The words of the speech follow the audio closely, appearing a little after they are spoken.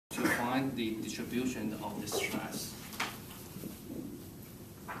find the distribution of the stress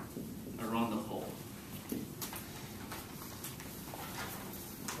around the hole.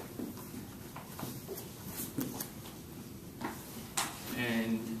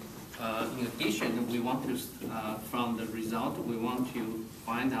 And in addition, we want to, from the result, we want to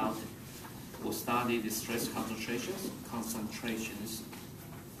find out or study the stress concentrations.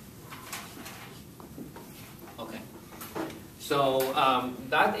 Okay. So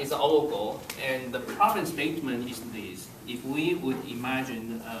that is our goal, and the problem statement is this. If we would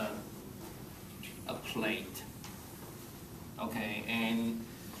imagine a plate, okay, and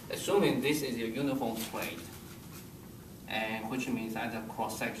assuming this is a uniform plate, and which means that the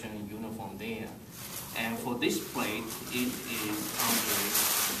cross-section is uniform there. And for this plate, it is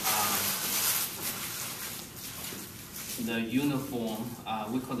under the uniform,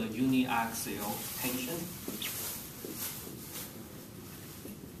 we call the uniaxial tension.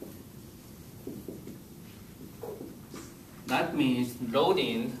 That means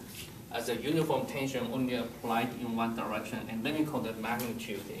loading as a uniform tension only applied in one direction, and let me call the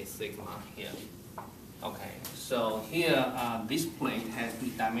magnitude is sigma here. Okay, so here this plate has the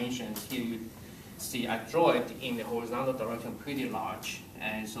dimensions. Here you see I draw it in the horizontal direction pretty large,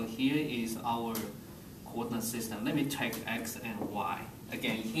 and so here is our coordinate system. Let me take x and y.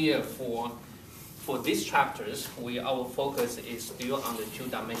 Again, here for these chapters, our focus is still on the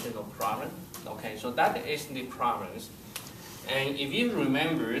two-dimensional problem. Okay, so that is the problems. And if you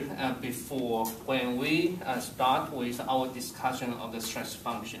remember before, when we start with our discussion of the stress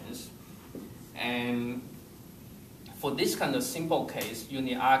functions, and for this kind of simple case,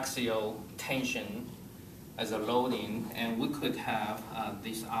 uniaxial tension as a loading, and we could have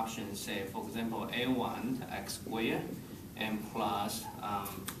these options, say, for example, A1 x squared and plus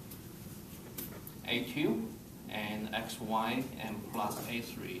A2 and xy and plus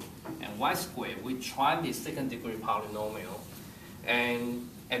A3 and y squared. We try the second degree polynomial. And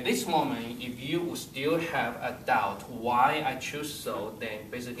at this moment, if you would still have a doubt why I choose so, then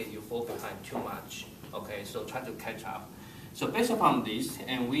basically you fall behind too much. Okay, so try to catch up. So based upon this,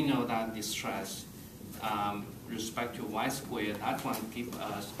 and we know that the stress respect to y squared, that one gives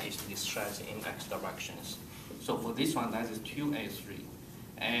us is the stress in x directions. So for this one, that is 2A3.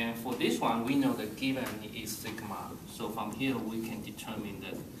 And for this one, we know the given is sigma. So from here, we can determine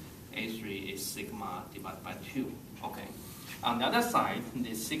that A3 is sigma divided by 2. Okay. On the other side,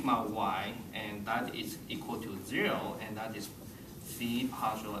 the sigma y, and that is equal to 0, and that is phi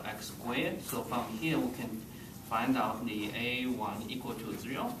partial x squared. So from here, we can find out the A1 equal to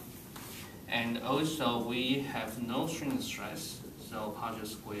 0. And also, we have no strain stress, so partial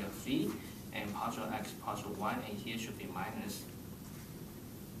square phi, and partial x, partial y, and here should be minus.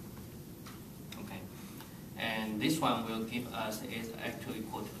 Okay. And this one will give us is x2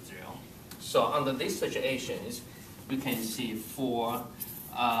 equal to 0. So under these situations, we can see for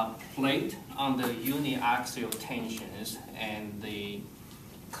plate under uniaxial tensions, and the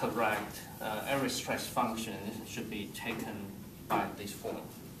correct area stress function should be taken by this form.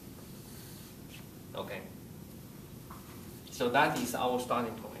 Okay. So that is our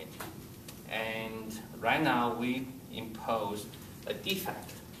starting point. And right now we impose a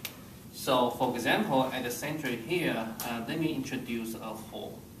defect. So for example, at the center here, let me introduce a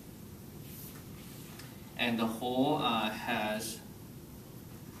hole. And the hole has,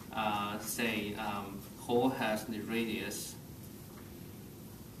 hole has the radius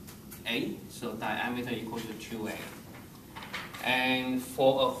A, so diameter equal to 2A. And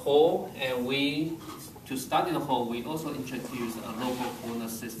for a hole, and to study the hole, we also introduce a local coordinate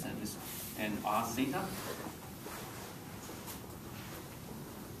systems and r theta.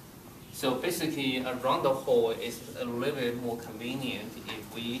 So basically, around the hole is a little bit more convenient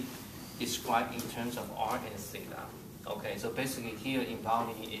if we describe in terms of r and theta. Okay, so basically here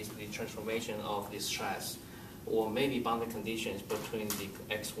involving is the transformation of the stress, or maybe boundary conditions between the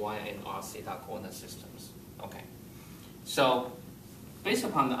x, y, and r theta coordinate systems. Okay, so based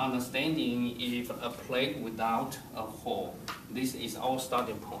upon the understanding, if a plate without a hole, this is our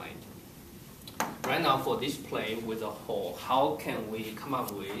starting point. Right now, for this plate with a hole, how can we come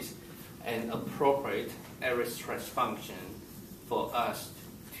up with an appropriate area stress function for us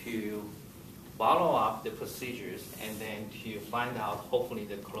to follow up the procedures and then to find out, hopefully,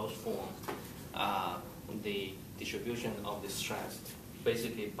 the closed form, the distribution of the stress,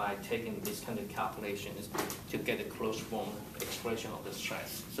 basically by taking these kind of calculations to get a closed form expression of the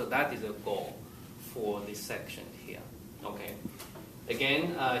stress. So that is a goal for this section here. Okay.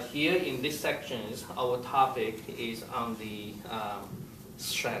 Again, here in these sections, our topic is on the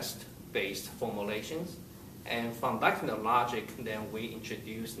stress-based formulations. And from that kind of logic, then we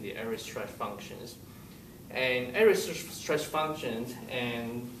introduce the area stretch functions. And area stretch functions,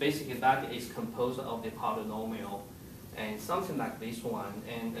 and basically that is composed of the polynomial and something like this one.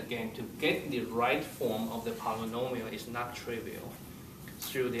 And again, to get the right form of the polynomial is not trivial.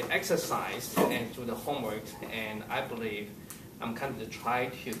 Through the exercise and through the homework, and I believe I'm kind of try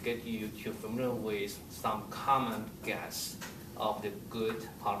to get you to familiar with some common guess of the good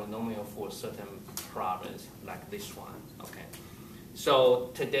polynomial for certain problems like this one. Okay.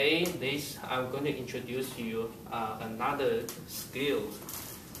 So today, I'm going to introduce you another skill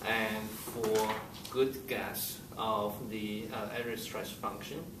and for good guess of the area stretch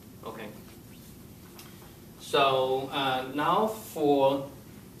function. Okay. So now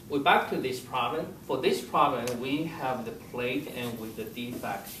we're back to this problem. For this problem, we have the plate and with the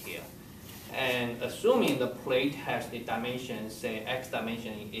defect here. And assuming the plate has the dimension, say x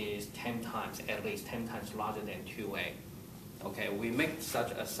dimension is 10 times, at least 10 times larger than 2a. Okay, we make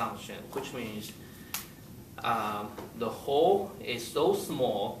such assumption, which means the hole is so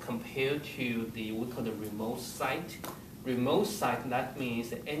small compared to the, we call the remote site. Remote site, that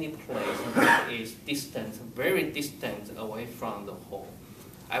means any place that is distant, very distant away from the hole.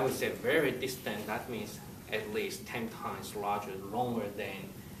 I would say very distant, that means at least 10 times larger, longer than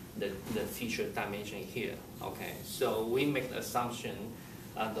the feature dimension here. Okay, so we make the assumption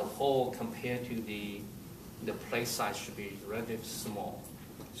the hole compared to the plate size should be relatively small.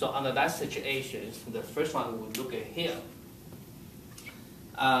 So under that situation, the first one we look at here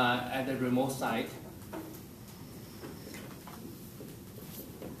at the remote site.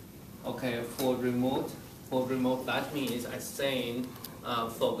 Okay, for remote that means I'm saying,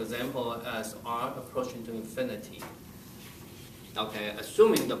 for example, as r approaching to infinity. Okay,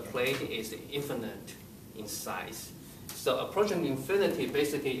 assuming the plate is infinite in size. So approaching infinity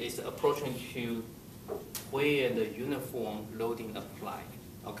basically is approaching to where the uniform loading applied.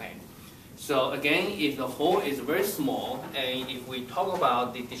 Okay. So again, if the hole is very small, and if we talk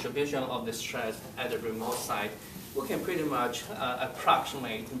about the distribution of the stress at the remote site, we can pretty much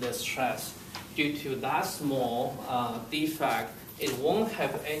approximate the stress due to that small defect. It won't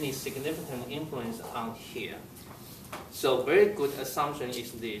have any significant influence on here. So very good assumption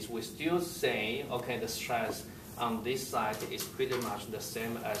is this. We still say, okay, the stress on this side is pretty much the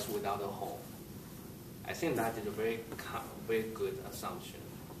same as without a hole. I think that is a very good assumption.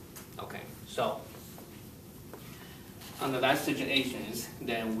 Okay, so under that situations,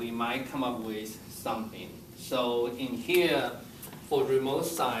 then we might come up with something. So in here, for remote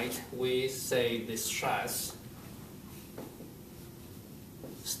site, we say the stress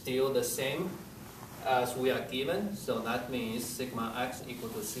still the same as we are given. So that means sigma x equal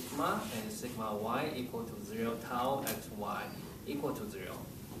to sigma and sigma y equal to 0 tau xy equal to 0.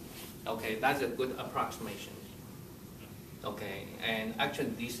 Okay, that's a good approximation. Okay, and actually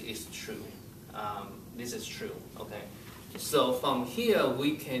this is true. This is true, okay. So from here,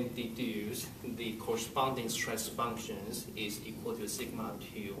 we can deduce the corresponding stress functions is equal to sigma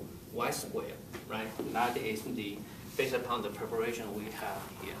to y squared, right? That is based upon the preparation we have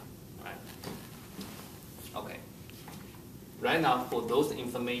here, right? Okay. Right now, for those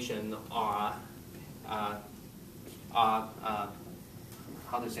information are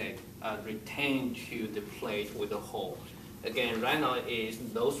how to say, retained to the plate with the hole. Again, right now is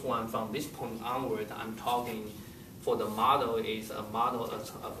those one from this point onward, I'm talking for the model is a model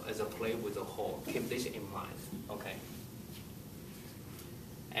as a plate with a hole. Keep this in mind, okay?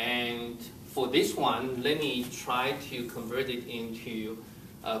 And for this one, let me try to convert it into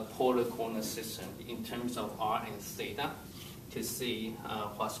a polar coordinate system in terms of r and theta to see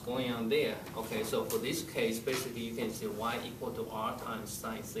what's going on there. Okay, so for this case, basically you can see y equal to r times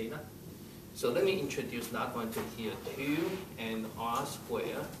sine theta. So let me introduce that one to here, 2 and r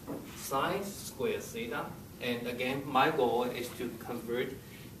squared sine squared theta. And again, my goal is to convert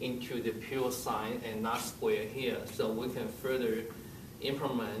into the pure sine and not square here. So we can further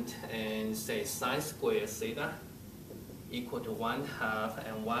implement and say sine squared theta equal to 1/2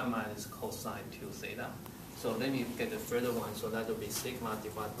 and 1 minus cosine 2 theta. So let me get the further one. So that will be sigma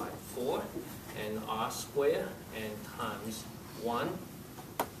divided by 4 and r squared and times 1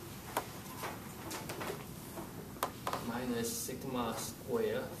 minus sigma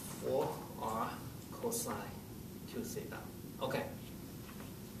squared 4r cosine 2 theta. Okay.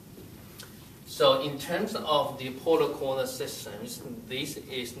 So in terms of the polar coordinate systems, this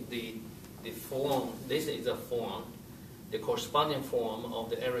is the form. This is the form, the corresponding form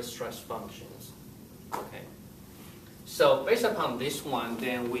of the area stress functions. Okay. So based upon this one,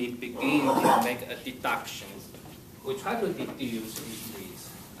 then we begin to make a deduction. We try to deduce these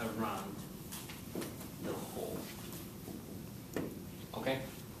around the whole. Okay?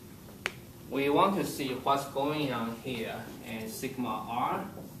 We want to see what's going on here, and sigma r,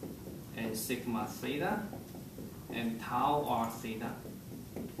 and sigma theta, and tau r theta.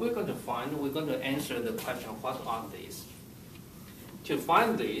 We're going to answer the question, what are these? To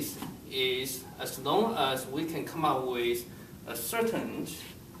find this is as long as we can come up with a certain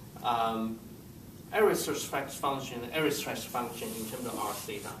area stress function in terms of r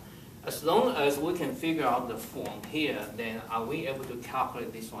theta. As long as we can figure out the form here, then are we able to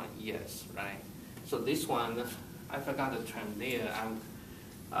calculate this one? Yes, right? So this one, I forgot the term there.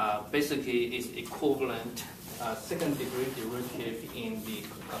 Basically, is equivalent second degree derivative in the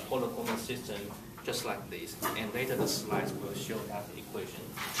polar coordinate system, just like this. And later the slides will show that equation.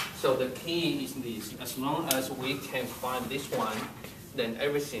 So the key is this. As long as we can find this one, then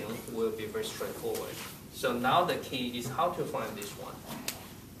everything will be very straightforward. So now the key is how to find this one.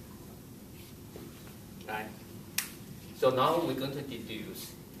 Right? So now we're going to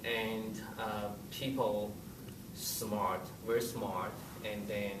deduce, and people smart, very smart, and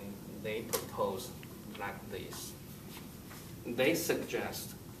then they propose like this. They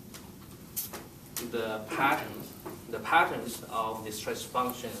suggest the patterns of the stress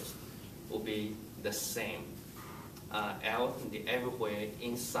functions will be the same. L everywhere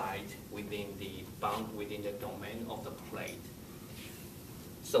inside within the domain of the plate.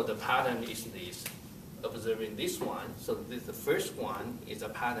 So the pattern is this. Observing this one, so this, the first one is a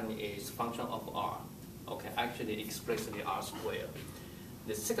pattern is function of r. Okay, actually explicitly r squared.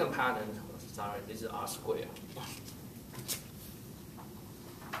 The second pattern, sorry, this is r squared.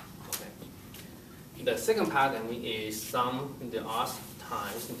 Okay. The second pattern is sum the r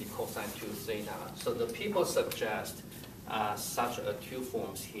times the cosine 2 theta. So the people suggest such two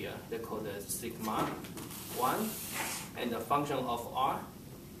forms here. They call the sigma 1 and the function of r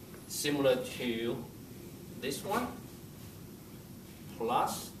similar to this one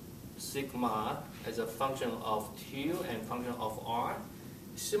plus sigma as a function of 2 and function of r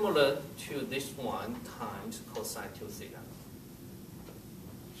similar to this one times cosine 2 theta.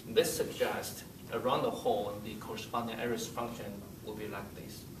 This suggests around the whole the corresponding area function will be like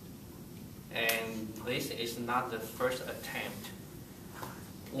this. And this is not the first attempt,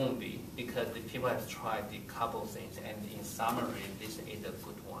 won't be, because the people have tried a couple things, and in summary this is a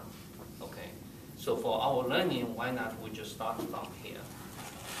good one. Okay. So for our learning, why not we just start from here?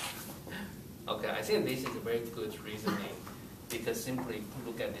 Okay, I think this is a very good reasoning because simply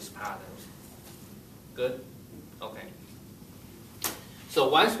look at these patterns. Good? Okay. So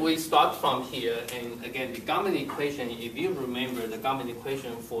once we start from here, and again, the Gaumont equation, if you remember, the Gaumont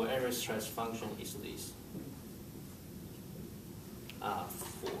equation for area stress function is this.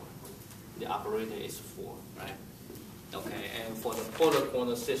 4. The operator is 4, right? Okay, and for the polar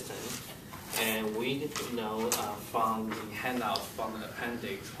coordinate system, and we know from the handout, from the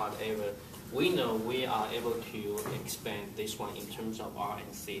appendix, whatever, we know we are able to expand this one in terms of r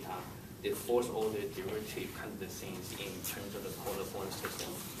and theta, the fourth order derivative kind of the things in terms of the polar coordinate system.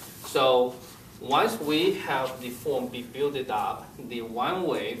 So once we have the form be built up, the one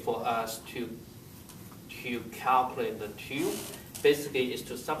way for us to calculate the two basically is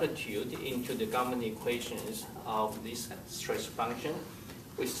to substitute into the Gaumont equations of this stress function.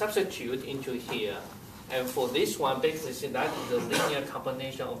 We substitute into here, and for this one, basically that is the linear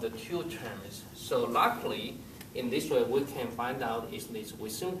combination of the two terms. So luckily, in this way, we can find out is this. We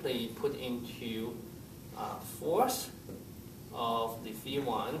simply put into force of the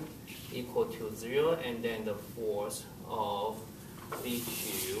V1 equal to 0, and then the force of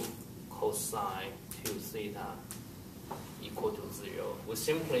V2 cosine 2 theta equal to 0. We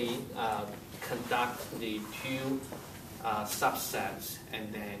simply conduct the two subsets,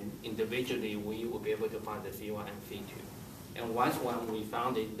 and then individually we will be able to find the V1 and V2. And once when we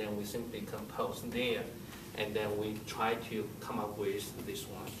found it, then we simply compose there, and then we try to come up with this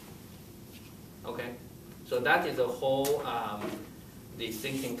one. Okay, so that is the whole the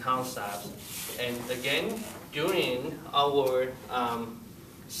thinking concept. And again, during our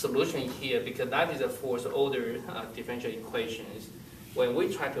solution here, because that is a fourth order differential equations, when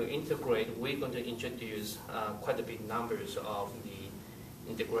we try to integrate, we're going to introduce quite a big numbers of the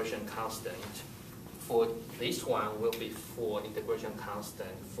integration constant. For this one will be 4 integration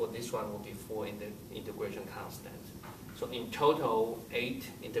constant. For this one will be 4 integration constant. So in total, 8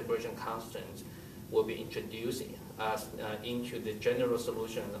 integration constants will be introduced into the general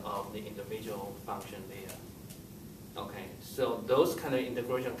solution of the individual function there. Okay, so those kind of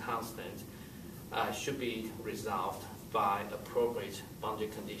integration constants should be resolved by appropriate boundary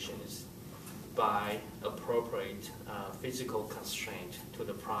conditions, by appropriate physical constraint to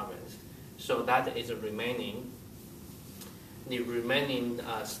the province. So that is remaining the remaining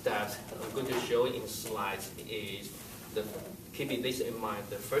steps I'm going to show in slides is keeping this in mind.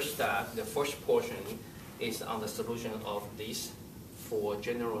 The first step, the first portion, is on the solution of these 4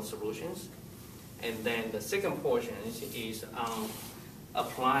 general solutions. And then the second portion is on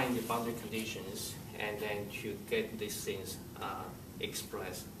applying the boundary conditions and then to get these things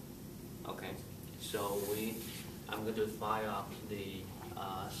expressed. Okay, so I'm going to fire up the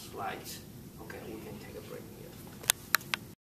slides. Okay, we can take a break.